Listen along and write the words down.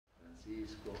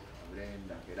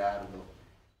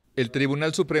El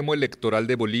Tribunal Supremo Electoral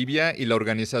de Bolivia y la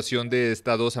Organización de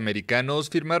Estados Americanos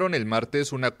firmaron el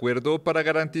martes un acuerdo para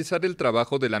garantizar el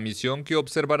trabajo de la misión que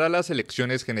observará las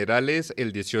elecciones generales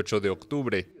el 18 de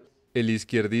octubre. El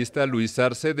izquierdista Luis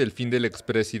Arce, del fin del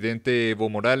expresidente Evo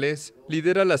Morales,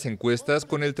 lidera las encuestas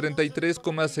con el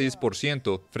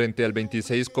 33,6% frente al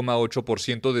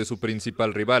 26,8% de su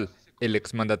principal rival, el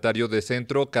exmandatario de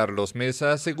centro Carlos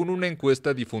Mesa, según una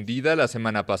encuesta difundida la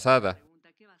semana pasada.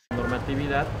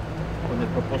 Normatividad con el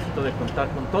propósito de contar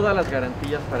con todas las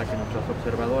garantías para que nuestras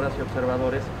observadoras y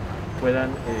observadores puedan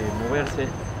moverse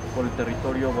por el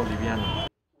territorio boliviano.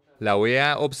 La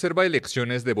OEA observa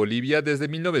elecciones de Bolivia desde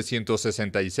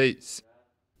 1966.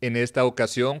 En esta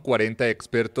ocasión, 40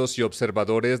 expertos y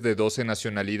observadores de 12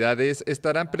 nacionalidades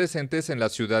estarán presentes en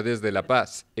las ciudades de La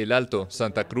Paz, El Alto,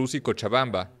 Santa Cruz y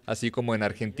Cochabamba, así como en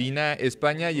Argentina,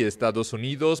 España y Estados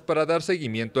Unidos para dar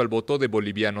seguimiento al voto de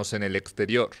bolivianos en el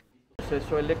exterior. En el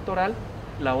proceso electoral,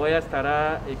 la OEA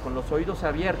estará con los oídos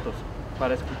abiertos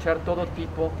para escuchar todo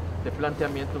tipo de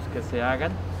planteamientos que se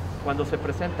hagan. Cuando se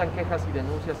presentan quejas y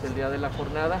denuncias el día de la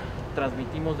jornada,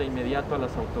 transmitimos de inmediato a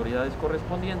las autoridades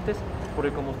correspondientes,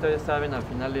 porque como ustedes saben, al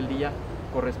final del día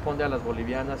corresponde a las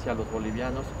bolivianas y a los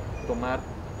bolivianos tomar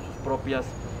sus propias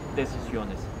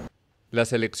decisiones.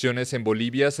 Las elecciones en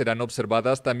Bolivia serán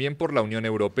observadas también por la Unión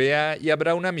Europea y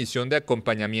habrá una misión de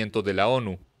acompañamiento de la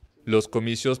ONU. Los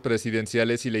comicios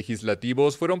presidenciales y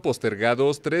legislativos fueron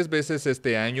postergados 3 veces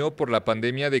este año por la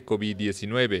pandemia de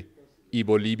COVID-19. Y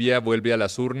Bolivia vuelve a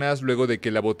las urnas luego de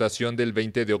que la votación del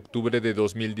 20 de octubre de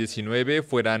 2019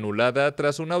 fuera anulada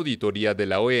tras una auditoría de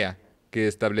la OEA, que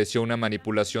estableció una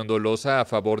manipulación dolosa a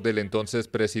favor del entonces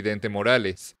presidente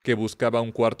Morales, que buscaba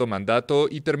un cuarto mandato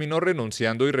y terminó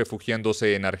renunciando y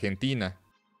refugiándose en Argentina.